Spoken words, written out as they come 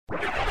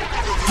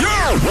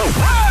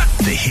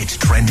hits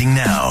trending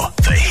now.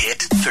 The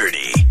Hit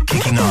 30.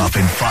 Kicking off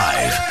in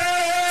 5,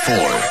 4,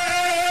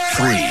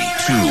 3,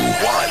 2,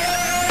 1.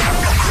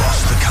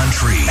 Across the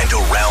country and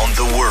around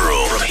the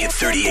world. From Hit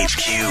 30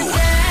 HQ.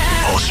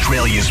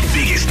 Australia's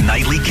biggest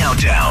nightly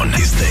countdown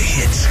is the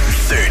Hits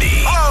 30.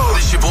 Oh,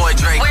 this is your boy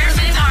Drake. We're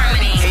Fifth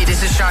Harmony. Hey,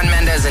 this is Shawn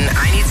Mendes, and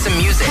I need some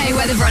music. Hey,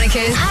 we're the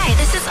Veronicas. Hi,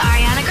 this is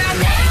Ariana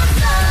Grande.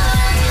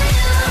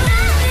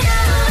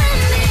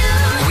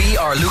 We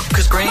are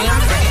Lucas Graham.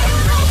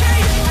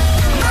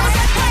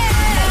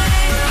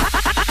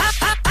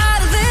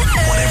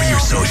 Whatever your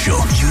social,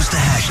 use the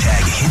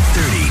hashtag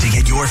Hit30 to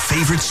get your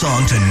favorite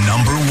song to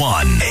number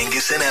 1.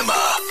 Angus and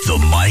Emma, the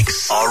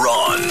mics are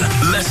on.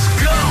 Let's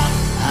go.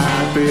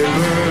 Happy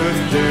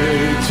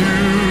birthday to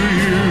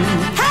you.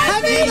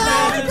 Happy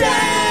birthday!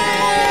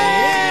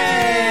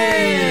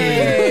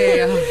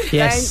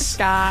 Yes. Thanks,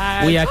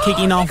 guys. We are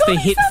kicking off the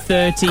Hit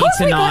 30 Of course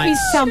we got tonight. you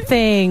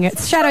something.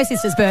 It's Shadow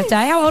Sister's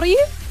birthday. How old are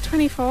you?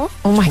 24.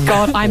 Oh my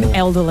God, I'm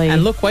elderly.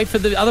 And look, wait for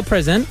the other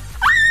present.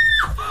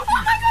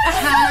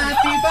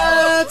 Happy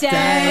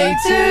birthday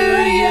to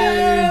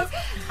you.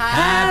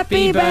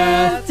 Happy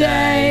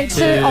birthday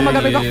to... Oh my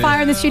God, we've got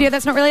fire in the studio.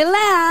 That's not really I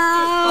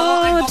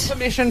loud. got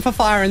permission for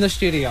fire in the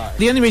studio.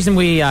 The only reason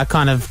we are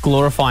kind of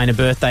glorifying a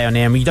birthday on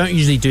air, and we don't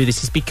usually do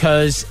this, is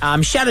because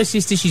Shadow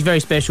Sister, she's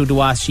very special to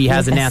us. She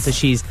has announced that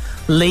she's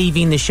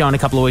leaving the show in a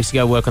couple of weeks to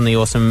go work on the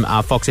awesome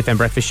Fox FM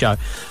breakfast show.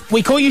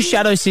 We call you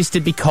Shadow Sister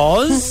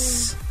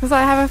because... Because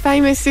I have a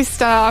famous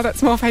sister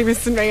that's more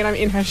famous than me and I'm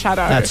in her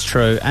shadow. That's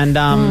true.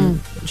 And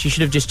she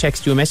should have just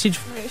texted you a message.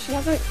 She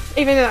hasn't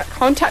even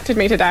contacted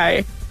me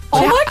today.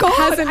 Oh She my God,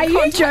 hasn't are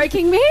you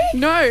joking me?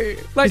 No.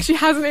 Like, she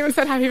hasn't even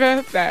said happy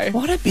birthday.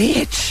 What a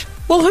bitch.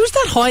 Well, who's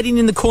that hiding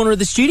in the corner of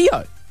the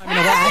studio?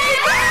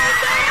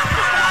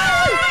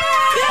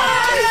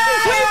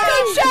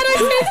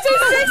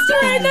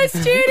 Sister in the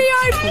studio.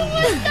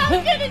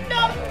 I'm getting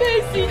numb,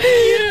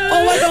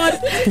 oh my God.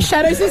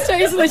 Shadow Sister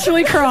is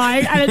literally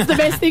crying, and it's the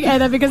best thing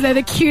ever because they're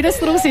the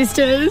cutest little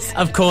sisters.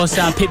 Of course,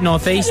 Pip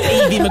Northeast,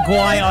 Evie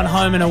Maguire on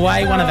Home and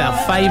Away, one of our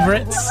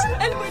favourites.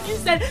 And when you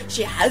said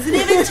she hasn't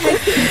even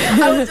texted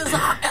me, I was just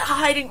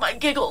hiding my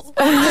giggles.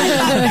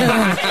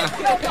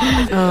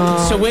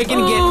 So we're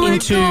going to get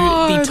into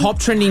the top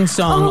trending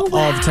song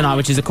of tonight,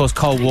 which is, of course,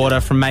 Cold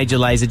Water from Major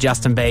Lazer,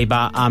 Justin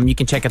Bieber. You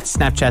can check out the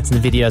Snapchats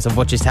and the videos of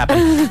what just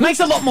happened. Makes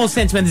a lot more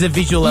sense when there's a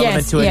visual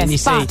element to it. Yes, and you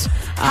but see,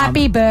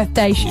 happy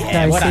birthday,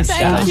 Shadow what a Sister.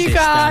 Thank you,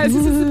 guys.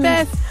 This is the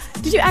best.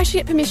 Did you actually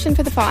get permission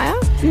for the fire?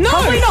 No,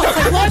 probably not.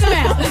 So blow them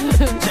out.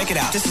 Check it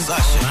out. This is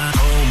Usher.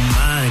 Oh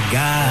my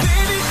God.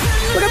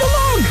 Look at the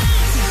log.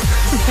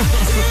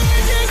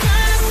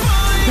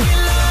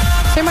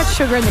 Too much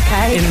sugar in the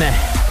cake. in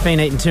there, been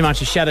eating too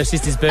much of Shadow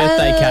Sister's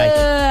birthday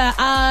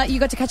cake. You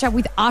got to catch up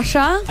with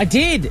Usher. I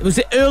did. It was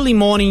the early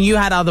morning. You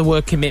had other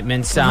work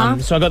commitments, so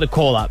I got the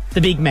call up,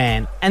 the big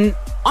man. And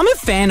I'm a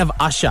fan of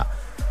Usher.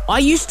 I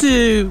used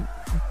to,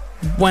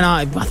 when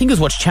I think it was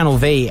watch Channel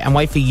V and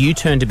wait for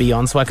U-turn to be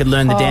on so I could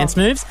learn the dance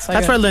moves.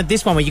 That's where I learned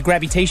this one, where you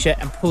grab your T-shirt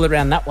and pull it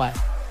around that way.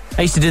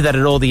 I used to do that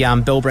at all the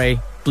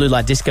Belbray blue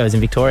light discos in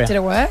Victoria. Did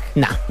it work?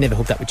 Nah, never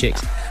hooked up with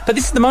chicks. But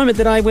this is the moment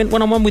that I went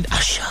one-on-one with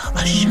Usher.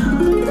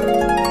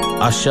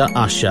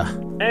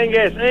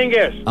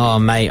 Angus. Oh,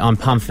 mate, I'm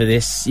pumped for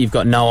this. You've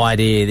got no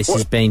idea. This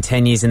has been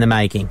 10 years in the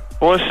making.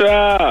 What's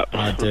up?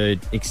 Oh, dude,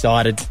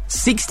 excited.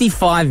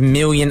 65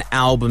 million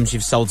albums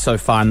you've sold so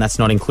far, and that's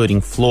not including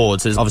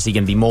flawed, so there's obviously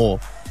going to be more.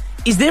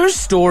 Is there a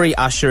story,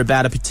 Usher,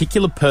 about a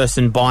particular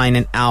person buying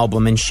an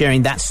album and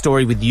sharing that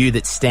story with you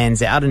that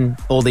stands out in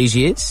all these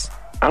years?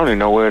 I don't even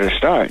know where to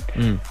start.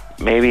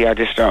 Maybe I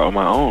just start with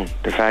my own.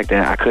 The fact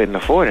that I couldn't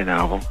afford an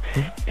album.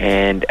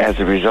 And as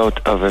a result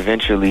of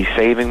eventually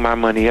saving my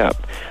money up,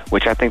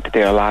 which I think that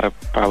there are a lot of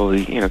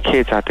probably,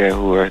 kids out there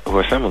who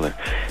are similar.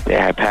 They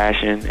had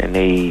passion and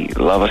they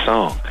love a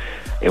song.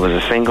 It was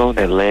a single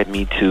that led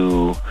me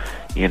to,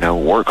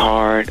 work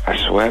hard. I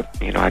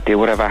swept. I did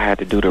whatever I had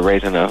to do to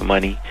raise enough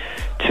money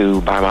to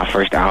buy my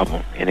first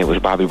album. And it was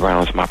Bobby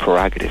Brown's My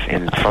Prerogative.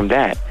 And from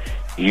that,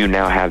 you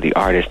now have the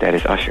artist that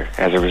is Usher.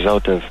 As a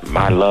result of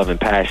my love and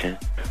passion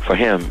for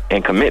him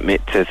and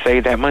commitment to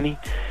save that money,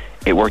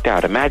 it worked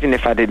out. Imagine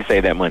if I didn't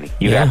save that money.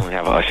 You guys wouldn't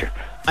have an Usher.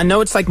 I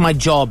know it's like my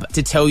job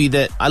to tell you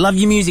that I love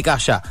your music,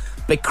 Usher,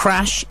 but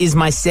Crash is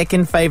my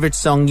second favourite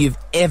song you've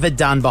ever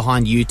done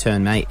behind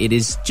U-Turn, mate. It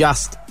is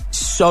just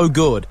so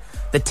good.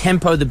 The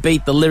tempo, the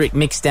beat, the lyric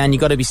mixed down, you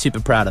got to be super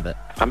proud of it.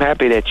 I'm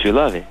happy that you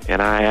love it,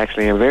 and I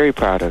actually am very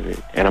proud of it.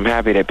 And I'm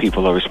happy that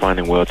people are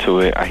responding well to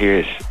it. I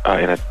hear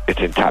it's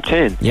in top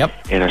 10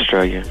 in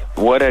Australia.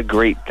 What a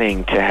great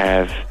thing to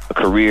have a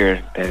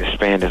career that has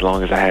spanned as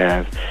long as I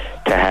have,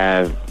 to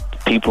have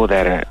people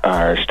that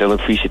are still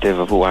appreciative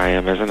of who I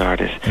am as an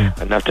artist,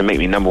 enough to make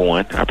me number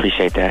one. I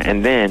appreciate that.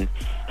 And then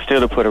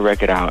still to put a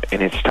record out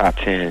in its top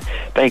 10.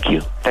 Thank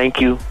you.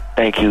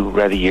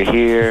 Whether you're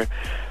here,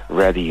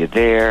 whether you're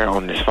there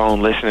on this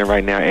phone listening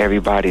right now,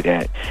 everybody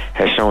that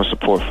has shown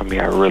support for me,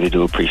 I really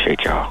do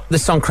appreciate y'all. The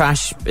song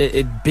Crash,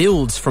 it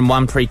builds from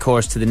one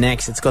pre-chorus to the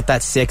next. It's got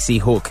that sexy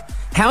hook.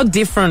 How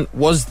different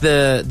was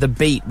the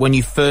beat when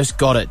you first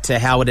got it to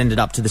how it ended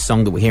up to the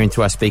song that we're hearing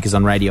through our speakers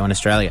on radio in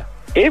Australia?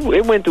 It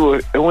went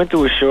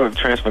through a short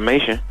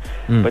transformation,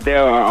 but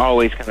there are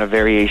always kind of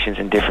variations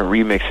and different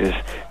remixes.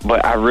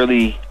 But I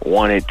really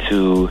wanted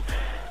to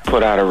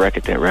put out a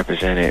record that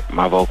represented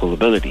my vocal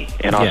ability,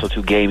 and also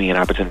to gave me an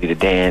opportunity to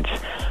dance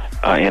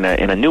in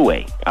a new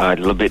way, a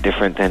little bit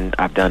different than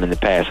I've done in the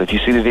past. So if you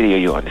see the video,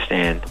 you'll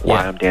understand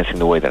why I'm dancing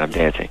the way that I'm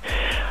dancing.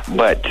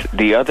 But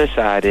the other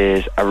side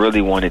is I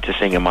really wanted to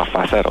sing in my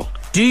falsetto.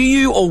 Do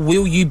you or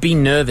will you be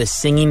nervous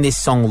singing this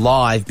song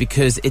live?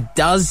 Because it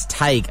does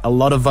take a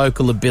lot of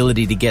vocal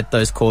ability to get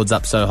those chords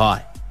up so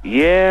high.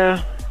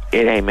 Yeah.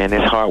 Hey, man,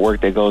 it's hard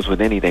work that goes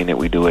with anything that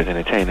we do as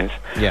entertainers.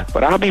 Yeah.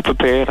 But I'll be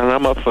prepared, and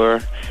I'm up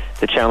for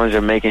the challenge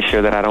of making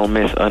sure that I don't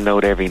miss a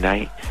note every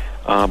night.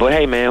 But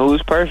hey, man,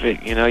 who's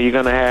perfect? You know, you're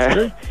gonna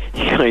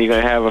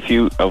have a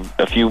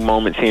few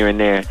moments here and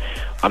there.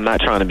 I'm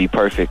not trying to be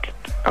perfect.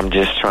 I'm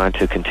just trying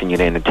to continue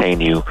to entertain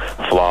you,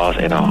 flaws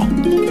and all.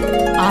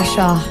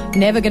 Usher,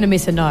 never going to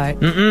miss a note.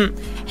 Mm-mm.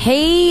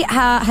 He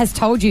has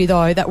told you,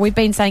 though, that we've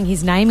been saying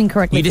his name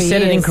incorrectly. You just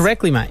said it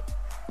incorrectly, mate.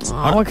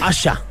 Oh,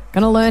 Usher.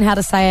 Going to learn how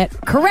to say it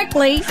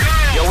correctly.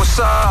 Yo, what's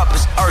up?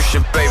 It's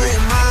Usher, baby.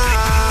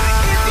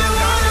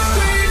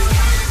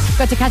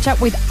 Got to catch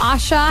up with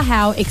Usher.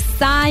 How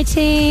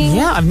exciting.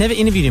 Yeah, I've never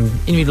interviewed him.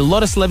 Interviewed a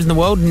lot of celebs in the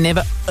world,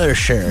 never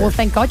Usher. Well,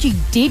 thank God you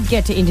did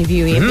get to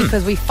interview him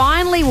because we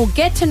finally will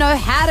get to know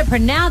how to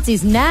pronounce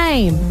his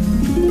name.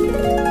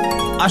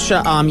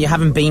 Usher, you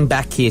haven't been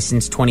back here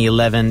since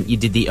 2011. You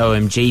did the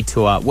OMG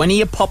tour. When are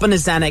you popping a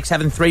Xanax,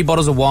 having 3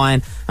 bottles of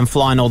wine and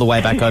flying all the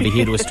way back over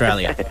here to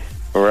Australia?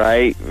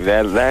 Right,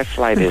 that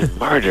flight is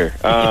murder.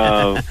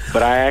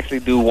 But I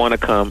actually do want to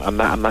come. I'm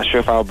not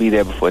sure if I'll be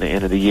there before the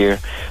end of the year,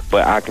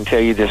 but I can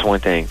tell you this one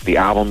thing: the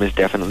album is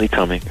definitely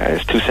coming.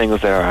 There's 2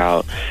 singles that are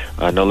out.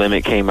 No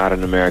Limit came out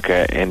in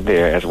America and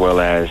there, as well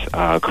as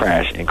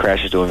Crash, and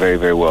Crash is doing very,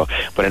 very well.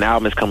 But an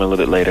album is coming a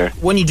little bit later.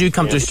 When you do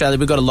come to Australia,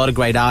 we've got a lot of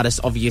great artists.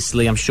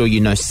 Obviously, I'm sure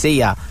you know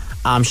Sia.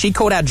 She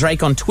called out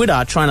Drake on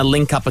Twitter, trying to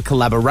link up a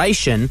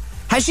collaboration.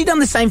 Has she done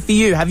the same for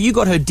you? Have you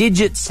got her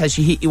digits? Has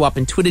she hit you up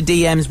in Twitter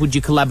DMs? Would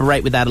you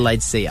collaborate with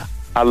Adelaide Sia?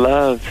 I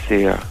love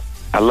Sia.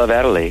 I love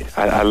Adelaide.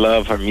 I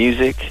love her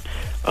music.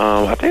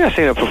 I think I've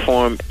seen her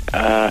perform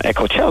at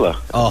Coachella.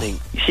 Oh.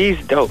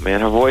 She's dope,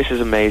 man. Her voice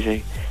is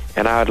amazing,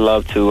 and I'd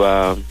love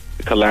to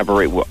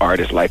collaborate with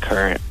artists like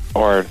her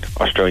or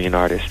Australian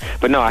artists.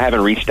 But no, I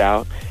haven't reached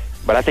out,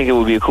 but I think it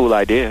would be a cool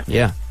idea.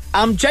 Yeah.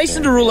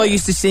 Jason Derulo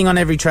used to sing on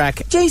every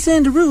track.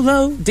 Jason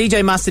Derulo.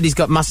 DJ Mustard, he's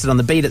got mustard on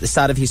the beat at the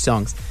start of his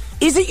songs.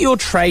 Is it your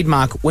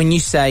trademark when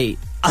you say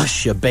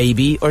Usher,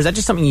 baby, or is that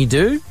just something you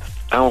do?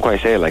 I don't quite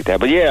say it like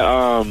that, but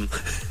yeah,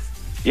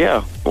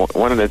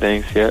 one of the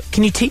things, yeah.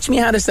 Can you teach me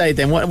how to say it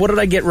then? What did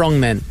I get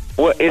wrong then?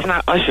 Well, it's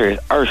not Usher,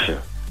 it's Usher.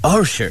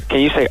 Usher. Can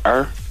you say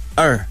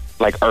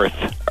like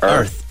earth?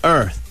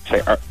 Earth.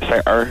 Say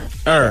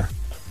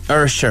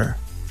Usher.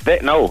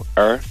 No,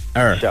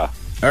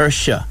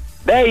 Usher.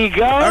 There you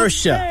go.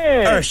 Usher.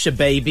 Yeah. Usher,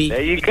 baby.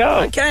 There you go.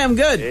 Okay, I'm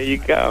good. There you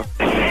go.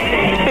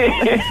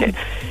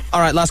 All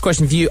right, last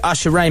question for you,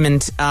 Usher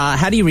Raymond.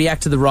 How do you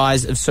react to the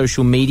rise of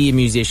social media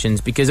musicians?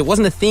 Because it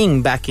wasn't a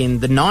thing back in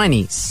the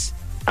 90s.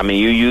 I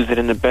mean, you use it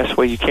in the best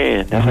way you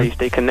can. That's how you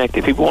stay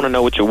connected. People want to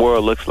know what your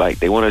world looks like.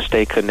 They want to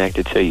stay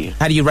connected to you.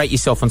 How do you rate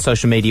yourself on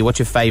social media? What's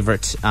your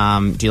favorite?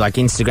 Do you like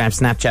Instagram,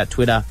 Snapchat,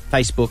 Twitter,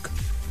 Facebook?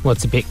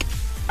 What's a pick?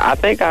 I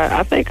think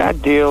I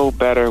deal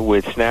better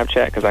with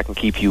Snapchat because I can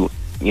keep you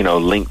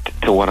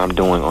linked to what I'm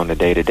doing on the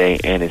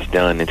day-to-day, and it's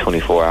done in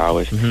 24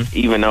 hours.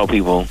 Even though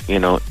people,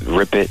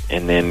 rip it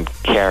and then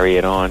carry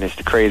it on. It's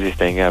the craziest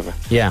thing ever.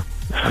 Yeah.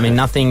 I mean,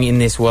 nothing in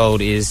this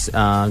world is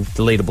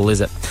deletable,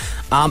 is it?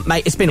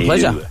 Mate, it's been a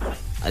pleasure.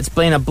 It's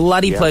been a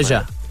bloody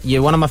pleasure. Man.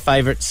 You're one of my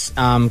favourites.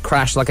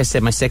 Crash, like I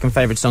said, my second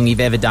favourite song you've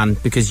ever done,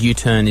 because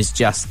U-Turn is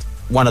just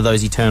one of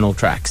those eternal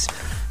tracks.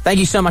 Thank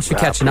you so much for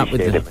catching up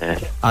with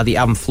the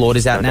album Flawed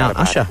is out now.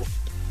 Usher.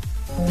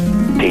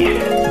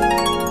 Peace.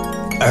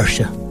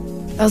 Usher.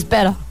 That was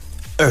better.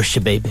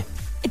 Usher, baby.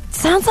 It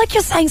sounds like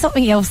you're saying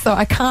something else, though.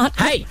 I can't.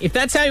 Hey, if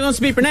that's how he wants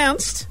to be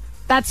pronounced.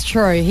 That's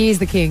true. He is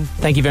the king.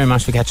 Thank you very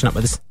much for catching up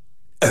with us.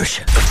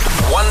 Usher.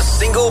 One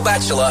single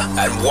bachelor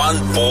and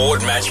one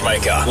bored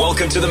matchmaker.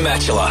 Welcome to The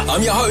Bachelor.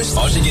 I'm your host,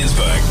 Usher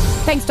Ginsburg.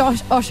 Thanks,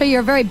 Usher.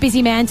 You're a very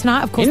busy man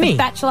tonight. Of course, The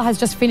Bachelor has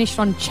just finished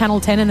on Channel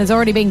 10 and there's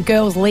already been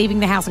girls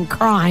leaving the house and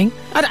crying.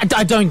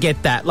 I don't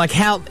get that. Like,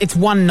 how it's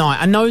one night.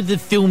 I know the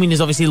filming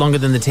is obviously longer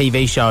than the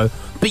TV show,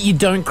 but you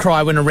don't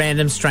cry when a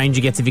random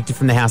stranger gets evicted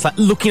from the house. Like,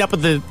 looking up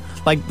at the...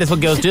 Like, that's what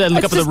girls do. They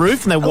look up at the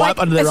roof and they wipe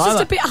under their eye. It's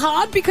just a bit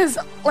hard because,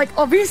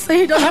 obviously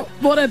he doesn't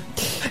want to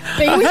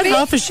be with me. I had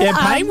half a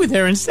champagne with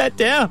her and sat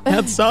down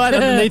outside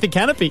underneath the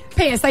canopy.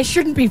 P.S. They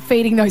shouldn't be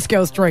feeding those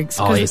girls drinks.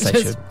 Oh, yes,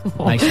 they should.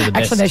 Make sure the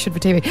best. Actually, they should for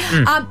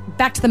TV.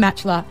 Back to The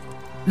Bachelor.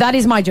 That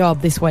is my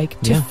job this week,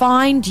 to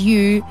find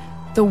you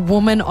the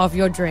woman of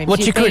your dreams.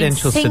 What's your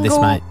credentials for this,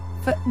 mate?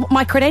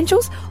 My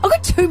credentials? I've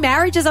got 2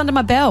 marriages under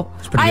my belt.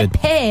 I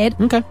paired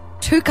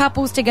 2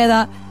 couples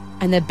together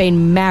and they've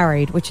been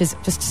married, which is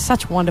just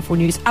such wonderful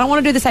news. I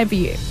want to do the same for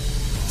you.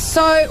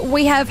 So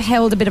we have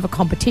held a bit of a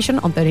competition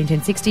on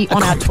 131060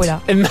 on our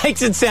Twitter. It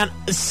makes it sound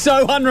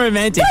so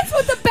unromantic. That's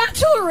what The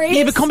Bachelor is.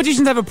 Yeah, but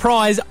competitions have a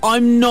prize.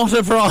 I'm not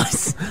a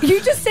prize. You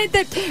just said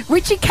that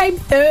Richie came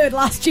third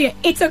last year.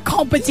 It's a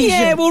competition.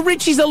 Yeah, well,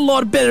 Richie's a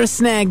lot better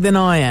snag than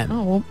I am.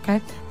 Oh, well,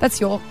 okay.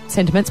 That's your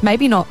sentiments.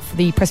 Maybe not for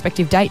the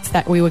prospective dates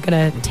that we were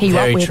going to tee you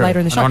up with later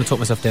in the show. I don't want to talk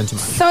myself down too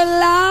much. So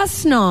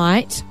last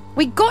night,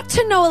 we got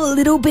to know a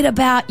little bit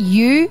about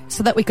you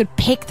so that we could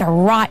pick the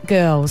right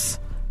girls.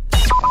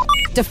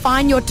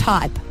 Define your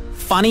type.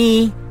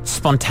 Funny,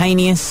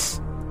 spontaneous,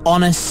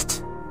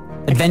 honest,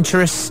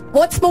 adventurous.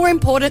 What's more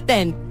important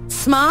then?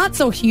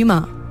 Smarts or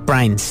humour?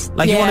 Brains.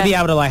 Like, you want to be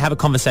able to like have a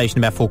conversation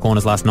about Four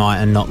Corners last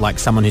night and not like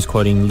someone who's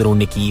quoting Little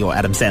Nicky or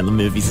Adam Sandler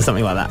movies or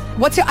something like that.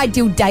 What's your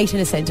ideal date in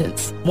a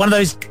sentence? One of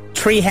those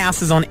tree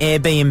houses on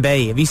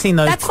Airbnb. Have you seen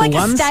those That's cool like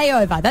ones? a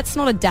stayover. That's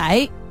not a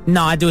date.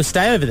 No, I do a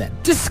stayover then.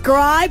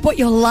 Describe what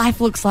your life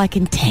looks like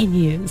in 10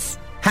 years.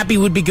 Happy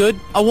would be good.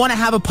 I want to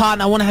have a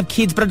partner. I want to have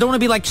kids, but I don't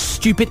want to be like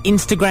stupid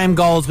Instagram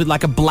goals with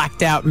like a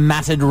blacked out,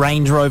 matted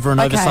Range Rover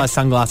and oversized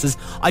sunglasses.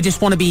 I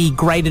just want to be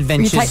great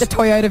adventures. You take the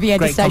Toyota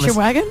Vienna station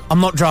wagon? I'm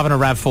not driving a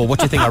RAV4. What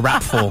do you think I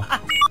rap for?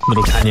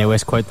 Little Kanye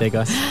West quote there,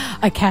 guys.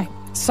 Okay.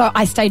 So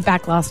I stayed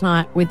back last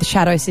night with the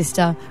Shadow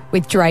Sister,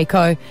 with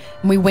Draco,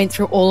 and we went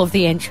through all of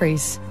the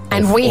entries.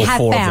 And we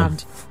have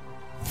found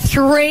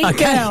 3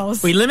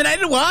 girls. We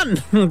eliminated one.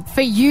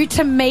 For you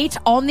to meet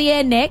on the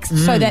air next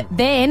so that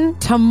then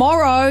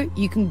tomorrow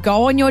you can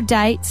go on your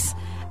dates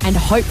and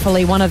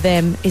hopefully one of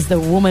them is the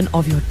woman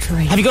of your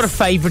dreams. Have you got a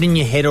favourite in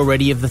your head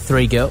already of the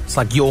 3 girls?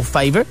 Like your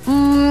favourite?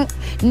 No,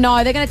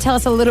 they're going to tell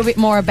us a little bit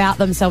more about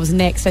themselves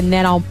next and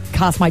then I'll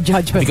cast my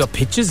judgment. Have you got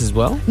pictures as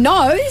well?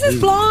 No, this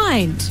is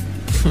blind.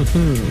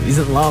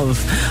 Isn't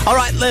love? All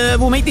right,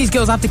 we'll meet these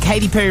girls after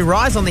Katy Perry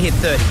Rise on the Hit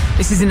 30.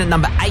 This is in at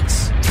number 8.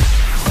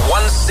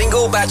 One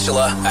single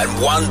bachelor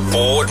and one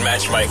bored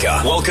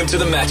matchmaker. Welcome to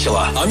The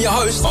Matchula. I'm your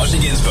host,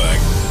 Osher Ginsberg.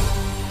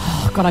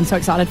 Oh, God, I'm so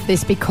excited for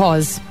this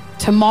because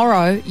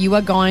tomorrow you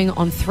are going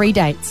on 3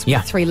 dates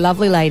with 3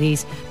 lovely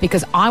ladies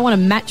because I want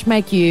to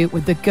matchmake you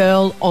with the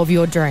girl of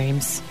your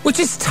dreams. Which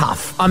is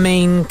tough. I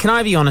mean, can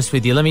I be honest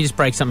with you? Let me just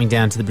break something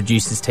down to the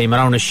producers team. I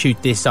don't want to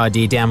shoot this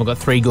idea down. We've got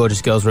 3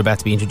 gorgeous girls we're about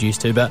to be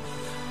introduced to, but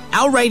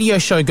our radio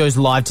show goes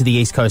live to the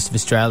east coast of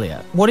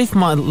Australia. What if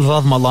my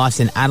love of my life's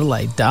in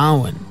Adelaide,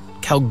 Darwin,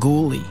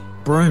 Kalgoorlie,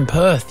 Broome,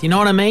 Perth? You know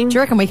what I mean? Do you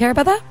reckon we care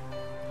about that?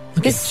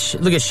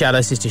 Look at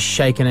Shadow Sister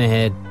shaking her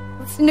head.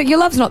 No, your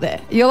love's not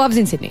there. Your love's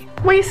in Sydney.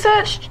 We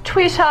searched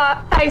Twitter,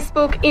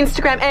 Facebook,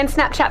 Instagram and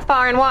Snapchat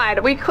far and wide.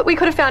 We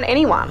could have found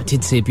anyone. I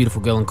did see a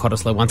beautiful girl in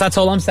Cottesloe once. That's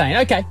all I'm saying.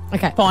 Okay,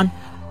 fine.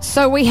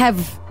 So we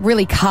have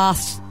really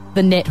cast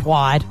the net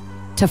wide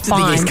to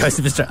find the east coast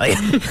of Australia.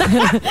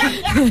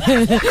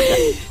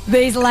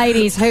 these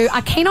ladies who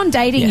are keen on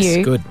dating you.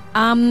 Yes, good.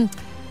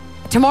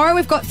 Tomorrow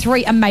we've got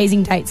 3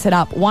 amazing dates set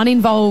up. One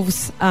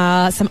involves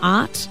some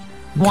art.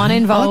 Okay. One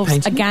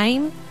involves a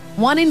game.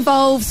 One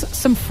involves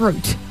some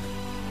fruit.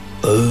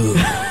 Ooh.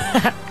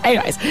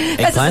 Anyways,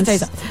 that's just a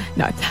teaser.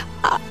 No,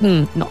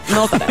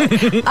 not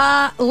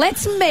that.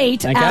 Let's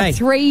meet our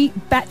 3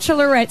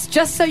 bachelorettes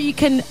just so you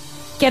can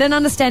get an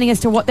understanding as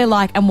to what they're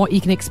like and what you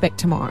can expect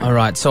tomorrow. All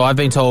right, so I've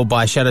been told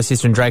by Shadow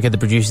Sister and Draco, the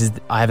producers,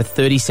 I have a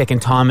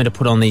 30-second timer to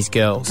put on these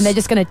girls. And they're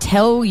just going to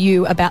tell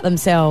you about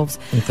themselves.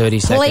 In 30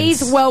 seconds.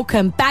 Please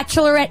welcome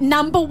bachelorette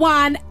number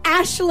 1,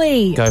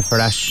 Ashley. Go for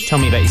it, Ash. Tell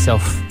me about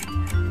yourself.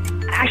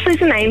 Ashley's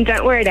the name,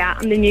 don't wear it out.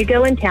 I'm the new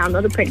girl in town,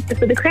 not a princess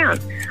with a crown.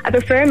 I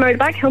prefer a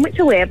motorbike helmet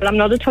to wear, but I'm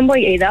not a tomboy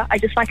either. I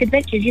just like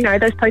adventures, you know,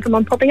 those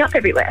Pokemon popping up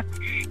everywhere.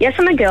 Yes,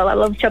 I'm a girl, I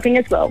love shopping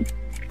as well.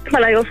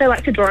 But I also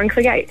like to draw and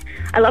create.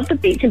 I love the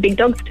beach and big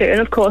dogs too,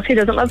 and of course, who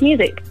doesn't love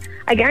music?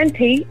 I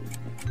guarantee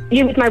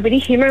you with my witty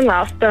humour and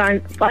laughs,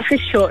 but life is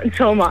short and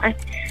so am I.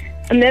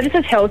 I'm nervous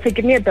as hell, so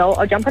give me a bell.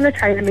 I'll jump on the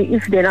train and meet you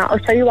for dinner. I'll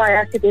show you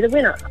why I could be the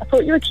winner. I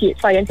thought you were cute,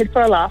 so I entered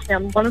for a laugh. Now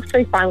I'm one of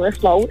 3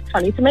 finalists. Lol, it's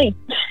funny to me.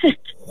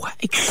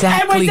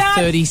 Exactly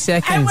 30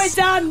 seconds. And we're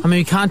done. I mean,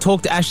 we can't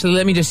talk to Ashley.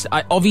 Let me just...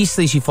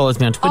 obviously, she follows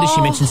me on Twitter. She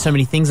mentions so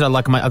many things that I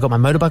like. I got my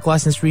motorbike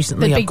license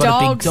recently. I've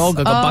got a big dog.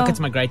 I've got buckets,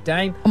 my Great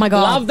Dane. Oh, my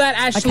God. Love that,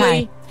 Ashley.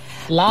 Okay.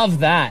 Love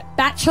that.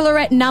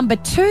 Bachelorette number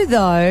 2,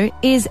 though,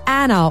 is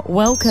Anna.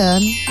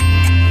 Welcome.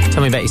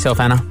 Tell me about yourself,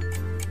 Anna.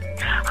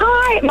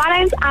 Hi, my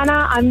name's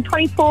Anna. I'm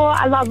 24.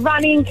 I love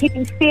running,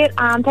 keeping fit.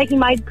 Taking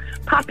my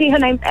puppy. Her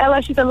name's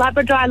Ella. She's a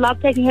Labrador. I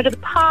love taking her to the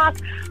park.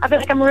 I feel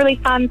like I'm a really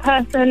fun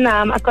person.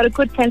 I've got a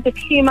good sense of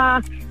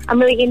humour. I'm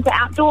really into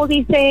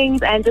outdoorsy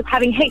things and just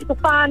having heaps of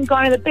fun,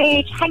 going to the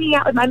beach, hanging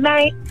out with my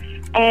mates,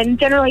 and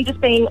generally just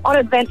being on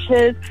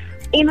adventures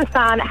in the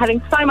sun,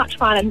 having so much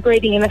fun and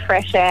breathing in the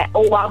fresh air,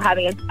 all while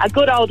having a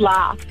good old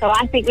laugh. So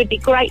I think we'd be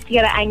great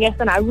together, Angus,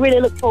 and I really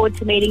look forward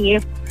to meeting you.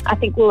 I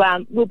think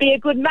we'll be a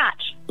good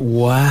match.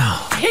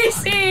 Wow.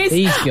 This is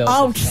These girls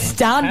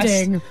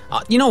outstanding.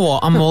 You know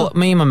what?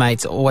 Me and my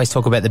mates always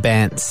talk about the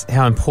bands,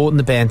 how important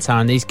the bands are,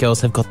 and these girls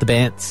have got the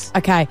bands.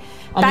 Okay.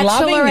 I'm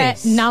loving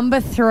Bachelorette this. number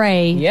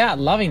 3. Yeah,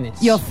 loving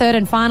this. Your third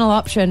and final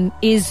option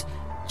is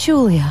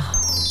Julia.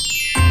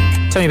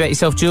 Tell me about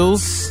yourself,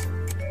 Jules.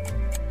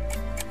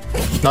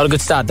 Not a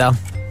good start, Dale.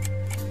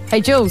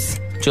 Hey, Jules.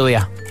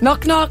 Julia.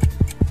 Knock, knock.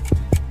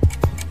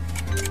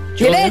 Julia?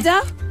 You there,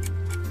 Dale?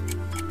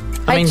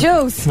 Hey,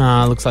 Jules.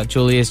 Looks like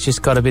Julia's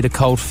just got a bit of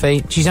cold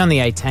feet. She's only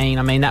 18.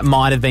 I mean, that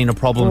might have been a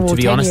problem, to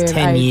be honest.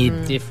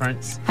 10-year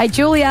difference. Hey,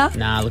 Julia.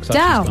 Looks like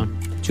Dale. she's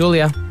gone.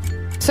 Julia.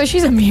 So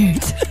she's a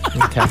mute.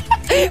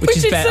 Okay. Which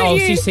is bad. Oh,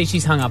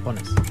 she's hung up on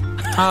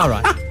us. All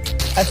right.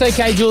 That's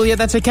okay, Julia.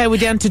 That's okay. We're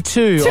down to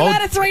 2. 2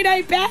 out of 3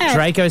 day bad.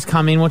 Draco's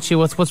come in. What's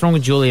wrong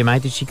with Julia,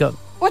 mate? Did she got...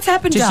 What's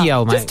happened, Just Dale?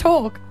 yell, mate. Just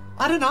talk.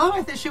 I don't know.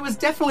 I think she was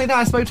definitely there.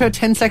 I spoke to her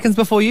 10 seconds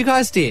before you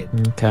guys did.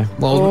 Okay.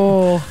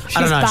 Well,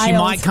 I don't know. She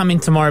might come in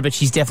tomorrow, but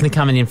she's definitely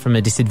coming in from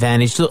a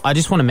disadvantage. Look, I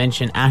just want to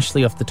mention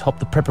Ashley off the top,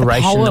 the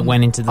preparation that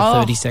went into the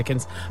 30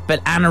 seconds.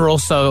 But Anna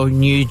also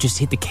just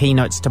hit the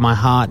keynotes to my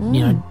heart.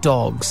 You know,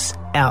 dogs,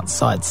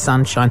 outside,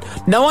 sunshine.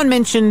 No one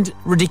mentioned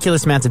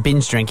ridiculous amounts of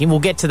binge drinking. We'll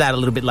get to that a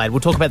little bit later.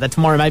 We'll talk about that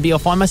tomorrow. Maybe I'll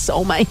find my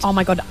soulmate. Oh,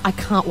 my God. I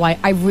can't wait.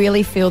 I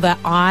really feel that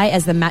I,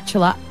 as the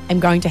Matchula, am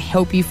going to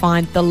help you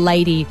find the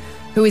lady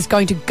who is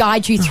going to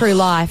guide you through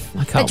life.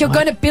 That you're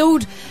going to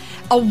build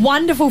a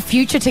wonderful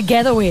future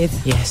together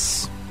with.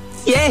 Yes.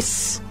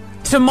 Yes!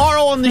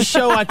 Tomorrow on the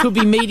show, I could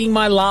be meeting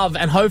my love,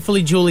 and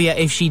hopefully Julia,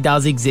 if she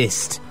does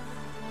exist.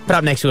 But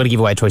up next, we're going to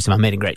give away a choice of my meet and greet.